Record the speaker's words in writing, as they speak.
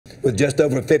With just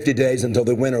over 50 days until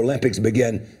the Winter Olympics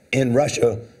begin in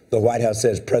Russia, the White House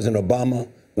says President Obama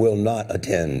will not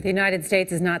attend. The United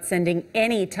States is not sending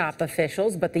any top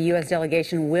officials, but the U.S.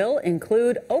 delegation will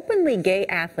include openly gay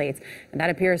athletes. And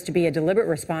that appears to be a deliberate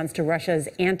response to Russia's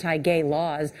anti-gay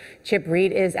laws. Chip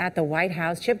Reid is at the White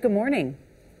House. Chip, good morning.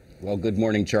 Well, good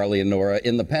morning, Charlie and Nora.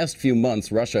 In the past few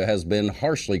months, Russia has been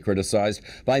harshly criticized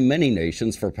by many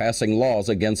nations for passing laws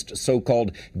against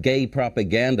so-called gay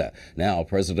propaganda. Now,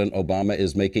 President Obama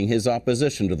is making his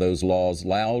opposition to those laws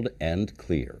loud and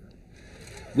clear.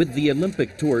 With the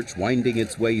Olympic torch winding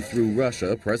its way through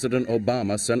Russia, President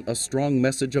Obama sent a strong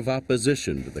message of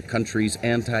opposition to the country's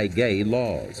anti-gay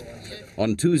laws.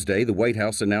 On Tuesday, the White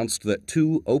House announced that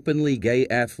two openly gay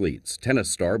athletes, tennis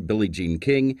star Billie Jean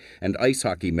King and ice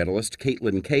hockey medalist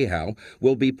Caitlin Cahow,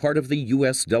 will be part of the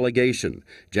U.S. delegation.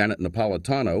 Janet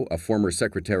Napolitano, a former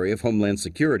Secretary of Homeland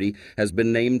Security, has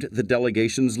been named the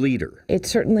delegation's leader. It's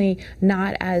certainly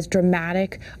not as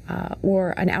dramatic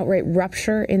or an outright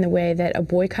rupture in the way that a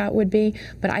boycott would be,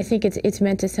 but I think it's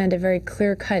meant to send a very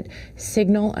clear-cut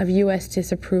signal of U.S.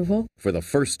 disapproval. For the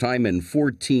first time in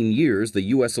 14 years, the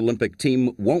U.S. Olympic team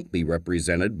won't be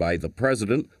represented by the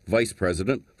president, vice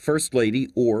president, first lady,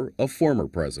 or a former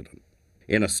president.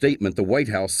 In a statement, the White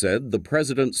House said the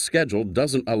president's schedule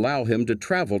doesn't allow him to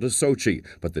travel to Sochi,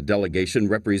 but the delegation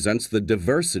represents the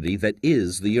diversity that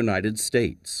is the United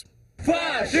States.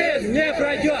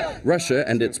 Russia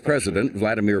and its president,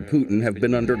 Vladimir Putin, have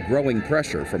been under growing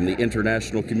pressure from the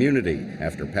international community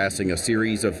after passing a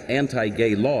series of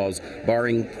anti-gay laws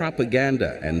barring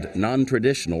propaganda and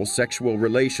non-traditional sexual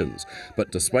relations.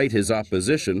 But despite his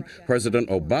opposition, President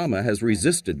Obama has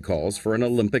resisted calls for an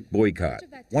Olympic boycott.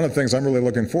 One of the things I'm really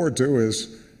looking forward to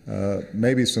is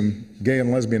maybe some gay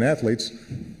and lesbian athletes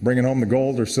bringing home the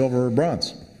gold or silver or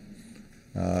bronze,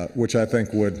 which I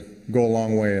think would go a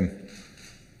long way in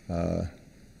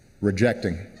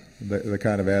rejecting the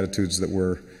kind of attitudes that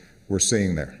we're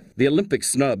seeing there. The Olympic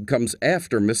snub comes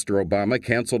after Mr. Obama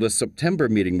canceled a September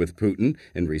meeting with Putin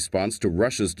in response to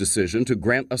Russia's decision to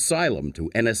grant asylum to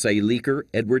NSA leaker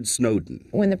Edward Snowden.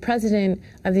 When the President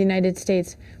of the United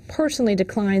States personally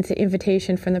declines the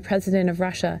invitation from the President of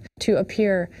Russia to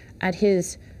appear at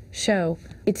his show,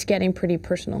 it's getting pretty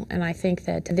personal, and I think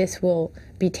that this will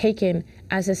be taken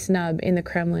as a snub in the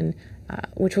Kremlin,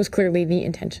 which was clearly the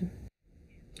intention.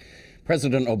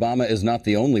 President Obama is not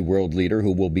the only world leader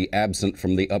who will be absent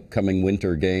from the upcoming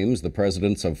Winter Games. The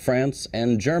presidents of France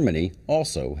and Germany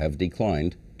also have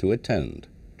declined to attend.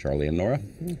 Charlie and Nora.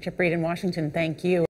 Chip Reid in Washington, thank you.